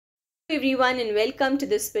Everyone and welcome to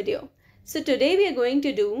this video. So today we are going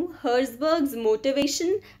to do Herzberg's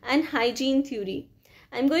motivation and hygiene theory.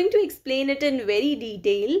 I'm going to explain it in very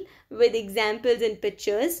detail with examples and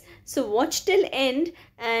pictures. So watch till end,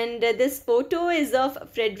 and this photo is of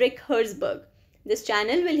Frederick Herzberg. This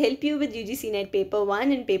channel will help you with UGC NET paper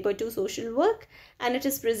 1 and paper 2 social work, and it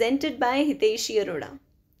is presented by Hiteshi Arora.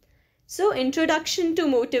 So introduction to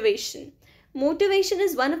motivation. Motivation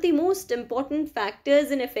is one of the most important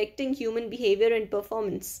factors in affecting human behavior and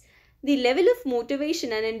performance. The level of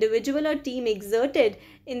motivation an individual or team exerted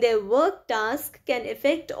in their work task can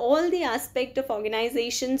affect all the aspects of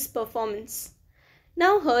organization's performance.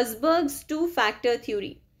 Now, Herzberg's two-factor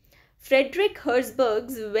theory. Frederick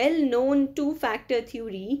Herzberg's well-known two-factor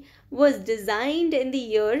theory was designed in the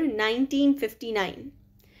year 1959.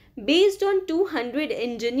 Based on 200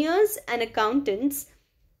 engineers and accountants,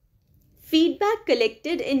 feedback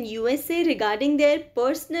collected in USA regarding their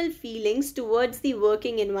personal feelings towards the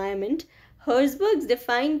working environment, Herzbergs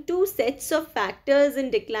defined two sets of factors in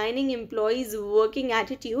declining employees' working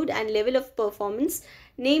attitude and level of performance,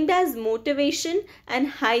 named as motivation and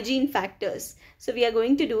hygiene factors. So we are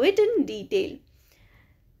going to do it in detail.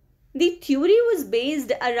 The theory was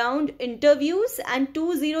based around interviews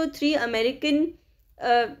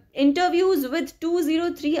with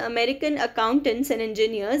 203 American accountants and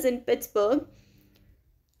engineers in Pittsburgh,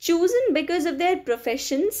 chosen because of their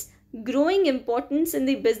professions' growing importance in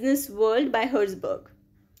the business world by Herzberg.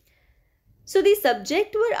 So the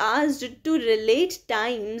subjects were asked to relate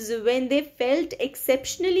times when they felt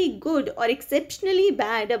exceptionally good or exceptionally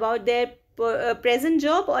bad about their present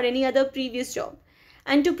job or any other previous job,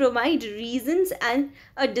 and to provide reasons and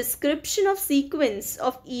a description of sequence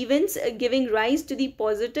of events giving rise to the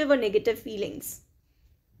positive or negative feelings.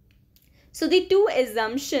 So the two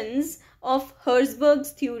assumptions of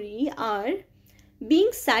Herzberg's theory are: being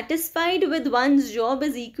satisfied with one's job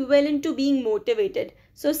is equivalent to being motivated.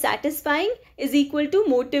 So satisfying is equal to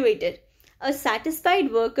motivated. A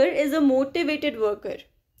satisfied worker is a motivated worker.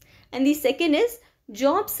 And the second is,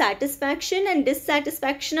 job satisfaction and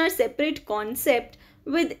dissatisfaction are separate concepts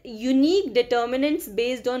with unique determinants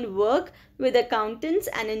based on work with accountants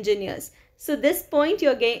and engineers. So this point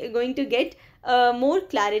you're going to get more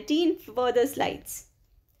clarity in further slides.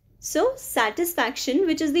 So satisfaction,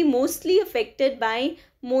 which is the mostly affected by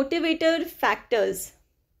motivator factors.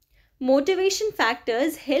 Motivation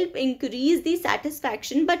factors help increase the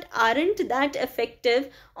satisfaction but aren't that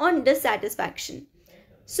effective on dissatisfaction.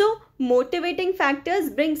 So motivating factors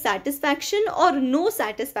bring satisfaction or no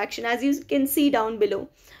satisfaction, as you can see down below.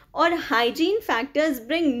 Or hygiene factors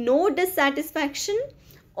bring no dissatisfaction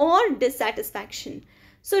or dissatisfaction.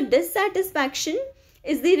 So dissatisfaction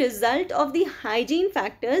is the result of the hygiene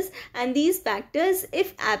factors, and these factors,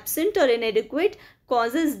 if absent or inadequate,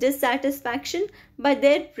 causes dissatisfaction, but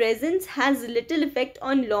their presence has little effect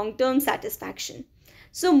on long-term satisfaction.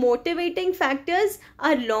 So motivating factors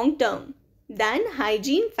are long-term than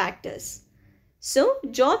hygiene factors. So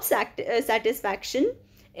job satisfaction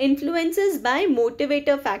influences by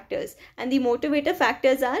motivator factors, and the motivator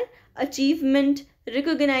factors are achievement,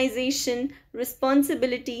 recognition,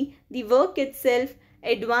 responsibility, the work itself,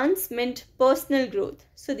 advancement, personal growth.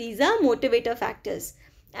 So these are motivator factors.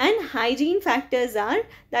 And hygiene factors are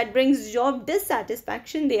that brings job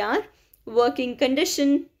dissatisfaction. They are working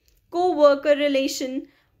condition, co-worker relation,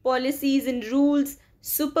 policies and rules,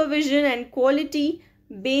 supervision and quality,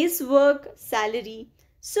 base work, salary.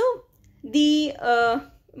 So the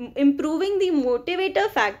improving the motivator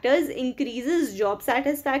factors increases job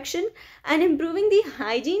satisfaction, and improving the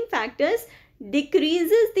hygiene factors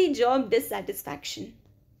decreases the job dissatisfaction.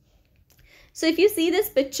 So if you see this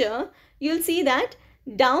picture, you'll see that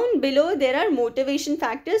down below there are motivation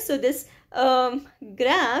factors. So this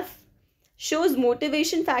graph shows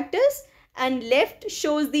motivation factors, and left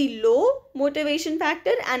shows the low motivation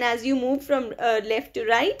factor, and as you move from left to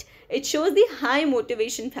right, it shows the high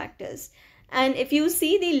motivation factors. And if you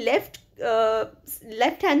see the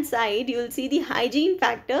left hand side, you will see the hygiene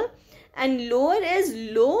factor, and lower is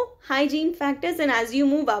low hygiene factors, and as you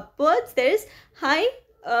move upwards there is high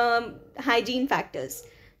hygiene factors.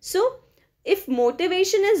 So if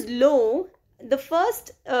motivation is low, the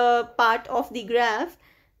first part of the graph,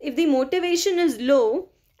 if the motivation is low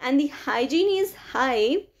and the hygiene is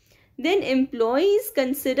high, then employees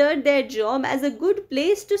consider their job as a good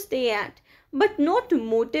place to stay at, but not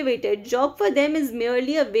motivated. Job for them is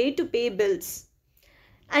merely a way to pay bills.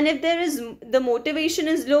 And if the motivation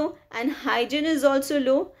is low and hygiene is also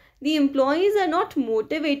low, the employees are not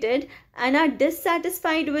motivated and are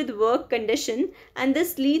dissatisfied with work condition, and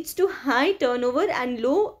this leads to high turnover and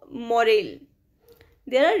low morale.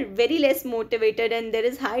 they are very less motivated and there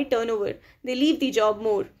is high turnover. They leave the job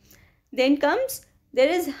more. Then comes, there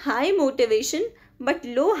is high motivation but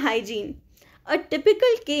low hygiene. A typical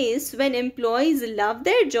case when employees love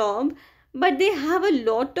their job but they have a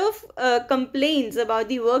lot of complaints about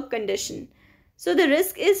the work condition. So the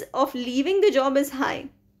risk is of leaving the job is high.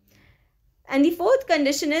 And the fourth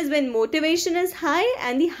condition is when motivation is high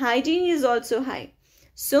and the hygiene is also high.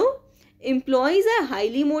 So employees are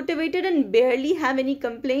highly motivated and barely have any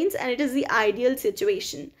complaints, and it is the ideal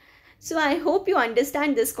situation. So I hope you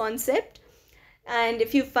understand this concept. And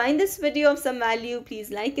if you find this video of some value,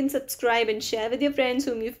 please like and subscribe and share with your friends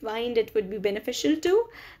whom you find it would be beneficial to.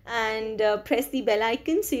 And press the bell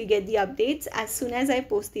icon so you get the updates as soon as I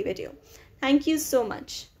post the video. Thank you so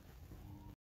much.